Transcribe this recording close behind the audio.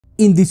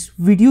In this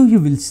video, you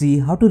will see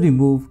how to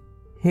remove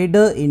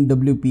header in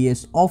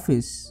WPS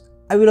Office.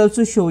 I will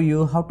also show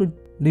you how to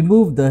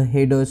remove the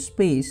header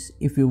space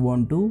if you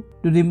want to.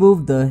 To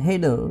remove the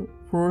header,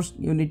 first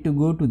you need to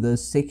go to the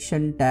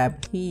section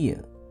tab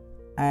here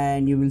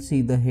and you will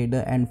see the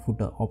header and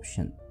footer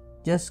option.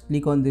 Just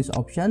click on this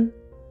option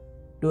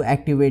to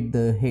activate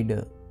the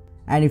header.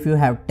 And if you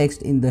have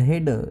text in the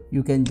header,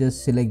 you can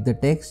just select the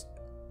text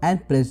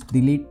and press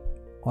delete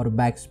or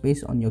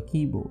backspace on your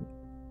keyboard.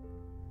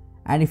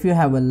 And if you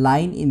have a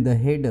line in the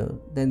header,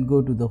 then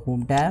go to the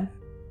home tab.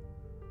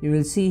 You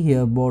will see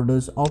here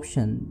borders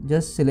option.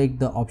 Just select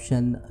the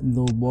option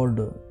no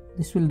border.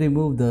 This will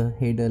remove the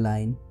header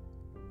line.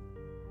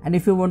 And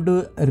if you want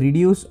to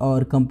reduce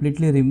or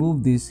completely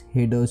remove this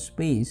header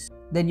space,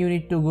 then you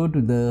need to go to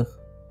the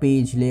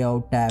page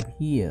layout tab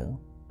here,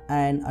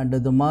 and under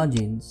the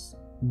margins,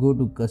 go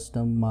to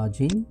custom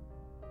margin.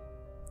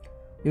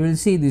 You will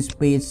see this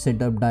page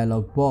setup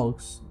dialog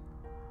box.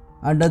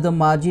 Under the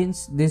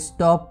margins, this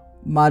top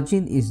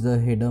margin is the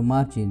header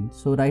margin.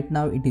 So right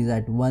now it is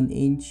at 1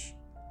 inch.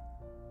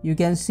 You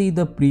can see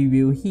the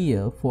preview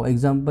here. For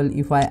example,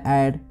 if I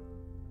add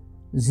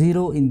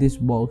 0 in this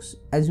box,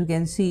 as you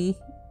can see,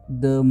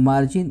 the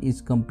margin is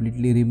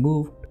completely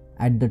removed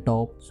at the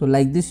top. So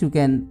like this, you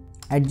can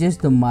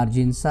adjust the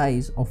margin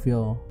size of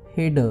your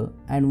header,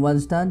 and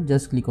once done,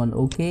 just click on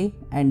OK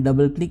and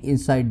double click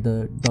inside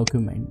the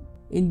document.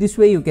 In this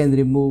way, you can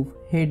remove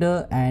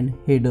header and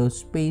header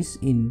space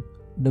in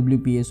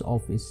WPS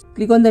Office.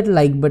 Click on that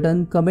like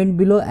button, comment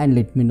below and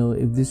let me know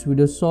if this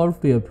video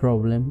solved your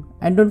problem,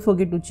 and don't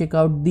forget to check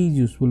out these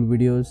useful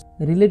videos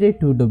related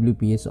to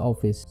WPS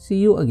Office. See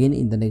you again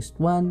in the next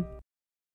one.